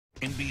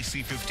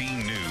NBC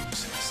 15 News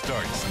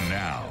starts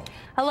now.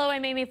 Hello,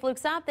 I'm Amy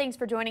Fluxop. Thanks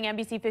for joining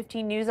NBC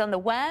 15 News on the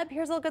web.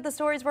 Here's a look at the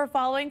stories we're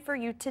following for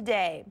you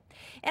today.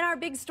 In our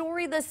big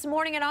story this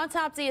morning, an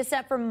autopsy is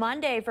set for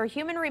Monday for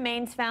human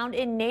remains found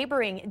in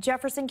neighboring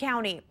Jefferson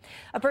County.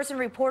 A person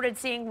reported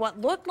seeing what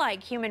looked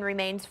like human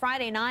remains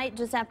Friday night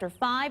just after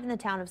 5 in the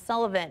town of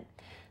Sullivan.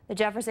 The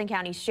Jefferson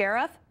County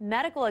Sheriff,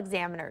 Medical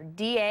Examiner,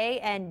 DA,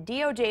 and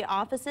DOJ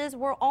offices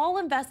were all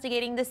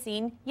investigating the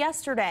scene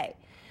yesterday.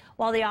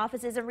 While the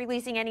office isn't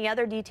releasing any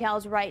other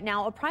details right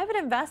now, a private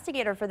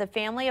investigator for the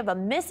family of a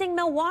missing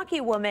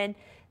Milwaukee woman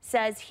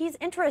says he's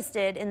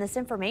interested in this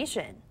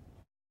information.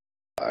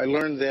 I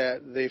learned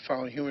that they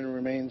found human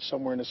remains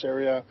somewhere in this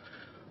area,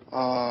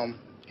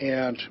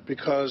 and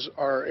because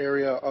our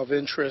area of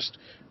interest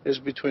is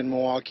between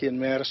Milwaukee and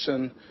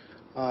Madison,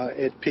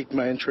 it piqued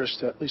my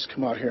interest to at least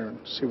come out here and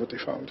see what they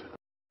found.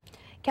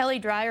 Kelly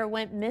Dreyer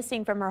went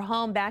missing from her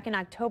home back in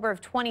October of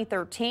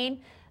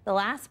 2013. The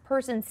last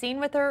person seen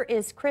with her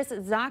is Chris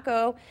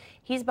Zacco.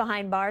 He's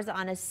behind bars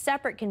on a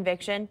separate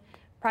conviction.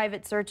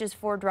 Private searches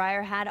for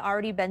Dreyer had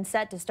already been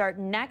set to start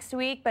next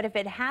week, but if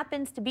it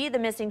happens to be the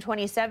missing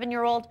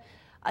 27-year-old,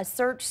 a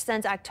search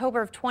since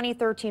October of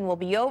 2013 will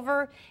be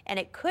over, and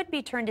it could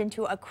be turned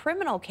into a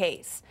criminal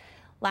case.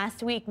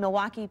 Last week,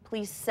 Milwaukee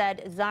police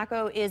said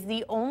Zacco is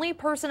the only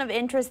person of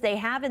interest they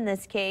have in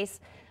this case.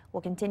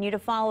 We'll continue to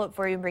follow it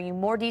for you and bring you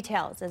more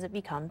details as it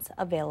becomes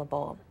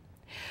available.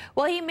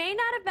 Well, he may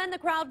not have been the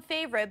crowd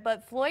favorite,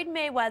 but Floyd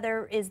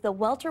Mayweather is the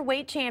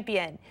welterweight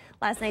champion.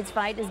 Last night's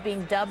fight is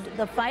being dubbed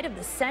the fight of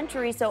the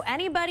century, so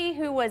anybody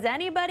who was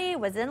anybody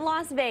was in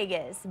Las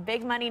Vegas.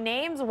 Big money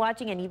names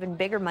watching an even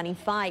bigger money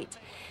fight.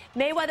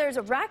 Mayweather's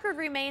record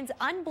remains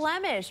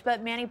unblemished,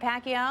 but Manny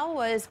Pacquiao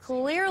was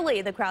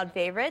clearly the crowd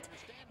favorite.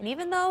 And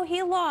even though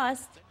he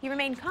lost, he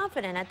remained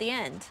confident at the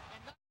end.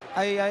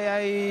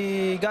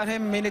 I got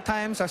him many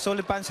times,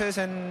 solid punches,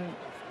 and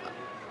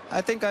I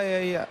think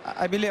I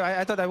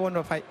thought I won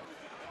the fight.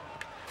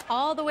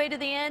 All the way to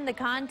the end, the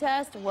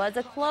contest was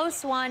a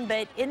close one,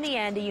 but in the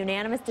end, a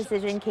unanimous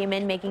decision came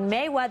in, making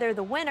Mayweather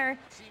the winner.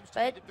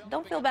 But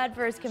don't feel bad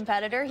for his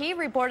competitor. He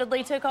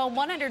reportedly took home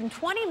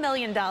 $120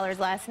 million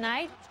last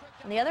night.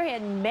 On the other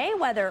hand,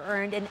 Mayweather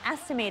earned an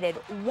estimated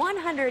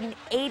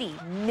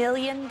 $180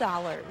 million.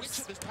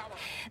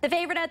 The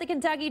favorite at the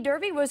Kentucky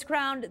Derby was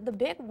crowned the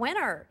big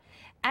winner.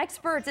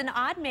 Experts and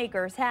odd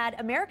makers had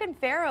American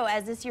Pharoah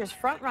as this year's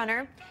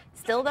frontrunner.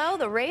 Still, though,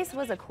 the race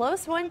was a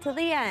close one to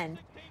the end.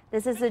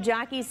 This is the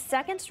jockey's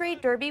second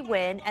straight Derby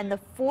win and the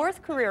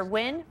fourth career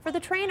win for the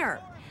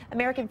trainer.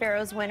 American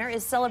Pharoah's winner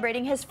is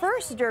celebrating his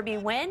first Derby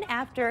win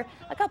after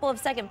a couple of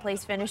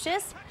second-place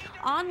finishes.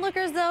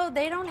 Onlookers, though,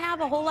 they don't have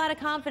a whole lot of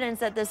confidence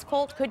that this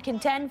colt could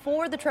contend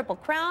for the Triple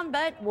Crown,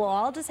 but we'll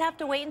all just have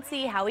to wait and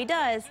see how he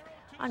does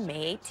on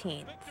May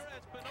 18th.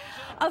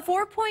 A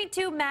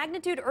 4.2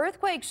 magnitude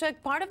earthquake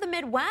shook part of the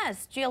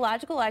Midwest.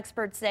 Geological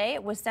experts say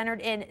it was centered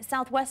in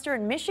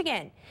southwestern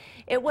Michigan.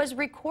 It was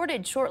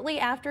recorded shortly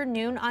after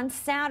noon on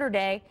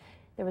Saturday.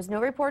 There was no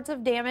reports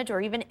of damage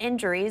or even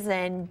injuries,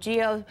 and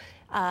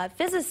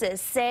geophysicists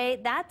say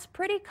that's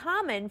pretty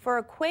common for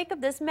a quake of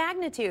this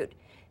magnitude.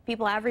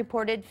 People have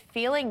reported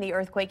feeling the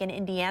earthquake in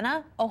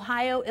Indiana,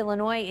 Ohio,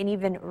 Illinois, and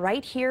even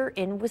right here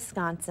in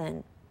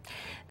Wisconsin.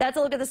 That's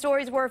a look at the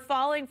stories we're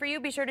following for you.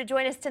 Be sure to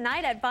join us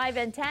tonight at 5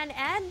 and 10,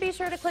 and be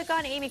sure to click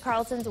on Amy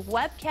Carlson's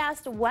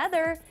Webcast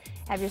Weather.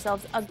 Have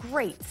yourselves a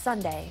great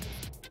Sunday.